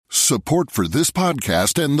Support for this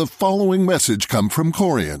podcast and the following message come from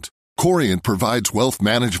Corient. Corient provides wealth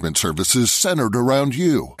management services centered around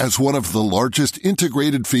you. As one of the largest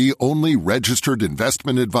integrated fee-only registered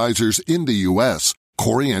investment advisors in the U.S.,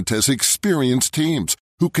 Corient has experienced teams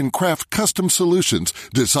who can craft custom solutions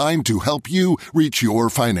designed to help you reach your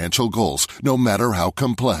financial goals, no matter how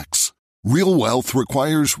complex. Real wealth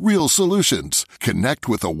requires real solutions. Connect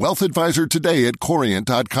with a wealth advisor today at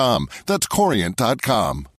Corient.com. That's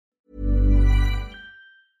Corient.com.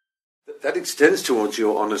 That extends towards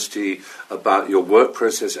your honesty about your work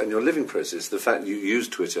process and your living process. The fact you use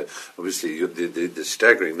Twitter, obviously the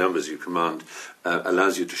staggering numbers you command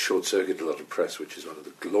allows you to short-circuit a lot of press, which is one of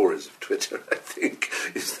the glories of Twitter, I think,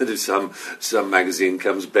 is that if some magazine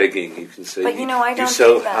comes begging, you can say, but you know, I don't you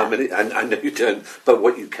sell do that. how many, and I know you don't, but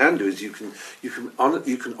what you can do is you can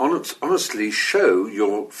honestly show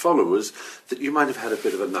your followers that you might have had a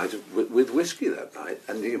bit of a night with whiskey that night,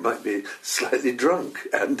 and you might be slightly drunk,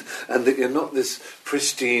 and that you're not this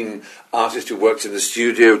pristine artist who works in the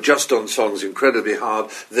studio just on songs incredibly hard,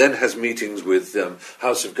 then has meetings with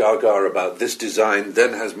House of Gaga about this design,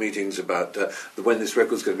 then has meetings about when this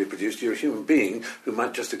record's going to be produced. You're a human being who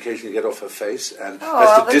might just occasionally get off her face and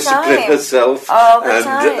has to discipline herself.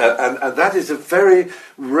 And that is a very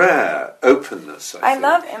rare openness, I think.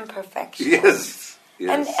 Love imperfection. Yes.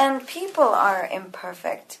 And people are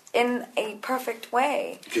imperfect in a perfect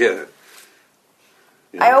way. Yeah.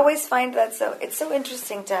 I always find that it's so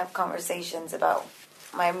interesting to have conversations about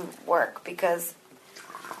my work, because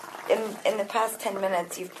in the past 10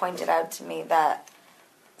 minutes you've pointed out to me that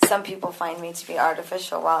some people find me to be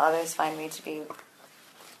artificial while others find me to be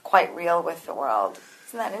quite real with the world.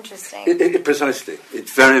 Isn't that interesting? Precisely.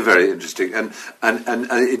 It's very, very interesting. And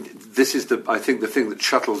this is, I think, the thing that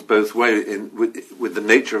shuttles both ways with the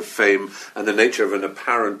nature of fame and the nature of an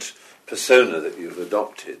apparent persona that you've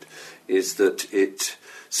adopted, is that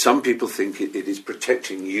some people think it is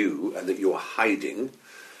protecting you and that you're hiding,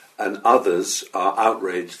 and others are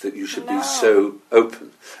outraged that you should be so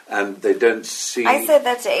open, and they don't see... I said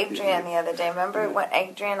that to Adrian the other day. Remember when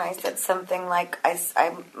I said something like,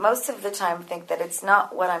 I most of the time think that it's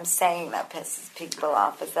not what I'm saying that pisses people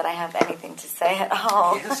off, it's that I have anything to say at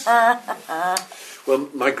all. Yes. Well,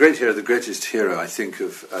 my great hero, the greatest hero, I think,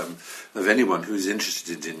 of anyone who's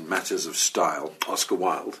interested in matters of style, Oscar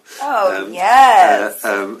Wilde. Oh, yes.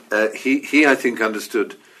 He, I think,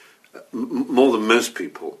 understood more than most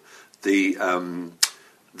people the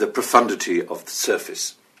profundity of the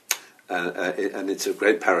surface, and it's a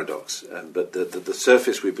great paradox. But the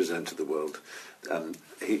surface we present to the world.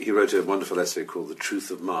 He wrote a wonderful essay called "The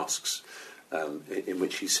Truth of Masks," in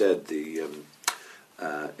which he said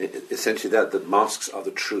essentially that masks are the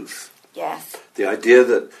truth. Yes. The idea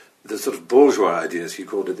that the sort of bourgeois ideas, he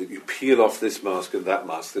called it, that you peel off this mask and that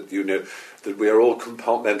mask, that you know that we are all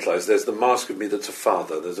compartmentalised. There's the mask of me that's a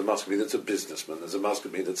father, there's a mask of me that's a businessman, there's a mask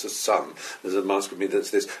of me that's a son, there's a mask of me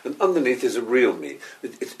that's this, and underneath is a real me.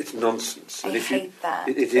 It's nonsense. I hate that.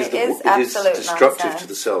 It is destructive nonsense to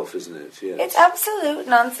the self, isn't it? Yes. It's absolute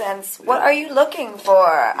nonsense. Yeah. What are you looking for?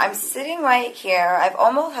 I'm sitting right here. I've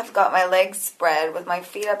almost have got my legs spread with my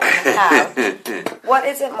feet up on the couch. What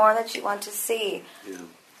is it more that you want to see? Yeah.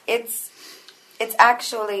 It's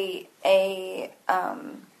actually it's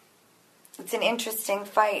an interesting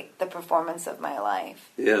fight, the performance of my life.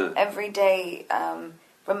 Yeah. Every day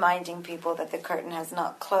reminding people that the curtain has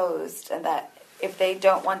not closed, and that if they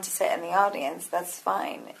don't want to sit in the audience, that's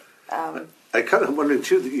fine. I kind of wondering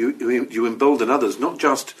too that you embolden others, not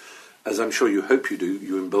just, as I'm sure you hope you do,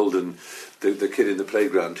 you embolden the kid in the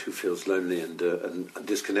playground who feels lonely and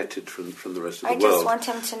disconnected from the rest of the world. I just want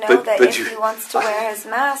him to know that if he wants to wear his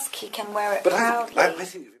mask, he can wear it proudly. I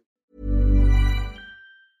think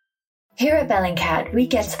Here at Bellingcat, we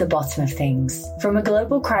get to the bottom of things. From a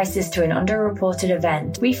global crisis to an underreported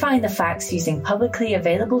event, we find the facts using publicly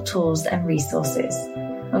available tools and resources,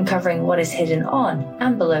 uncovering what is hidden on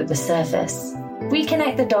and below the surface. We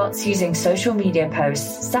connect the dots using social media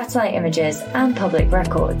posts, satellite images, and public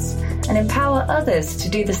records, and empower others to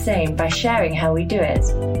do the same by sharing how we do it.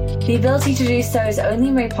 The ability to do so is only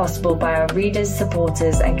made possible by our readers,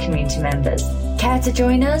 supporters, and community members. Care to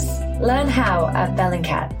join us? Learn how at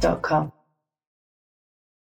bellingcat.com.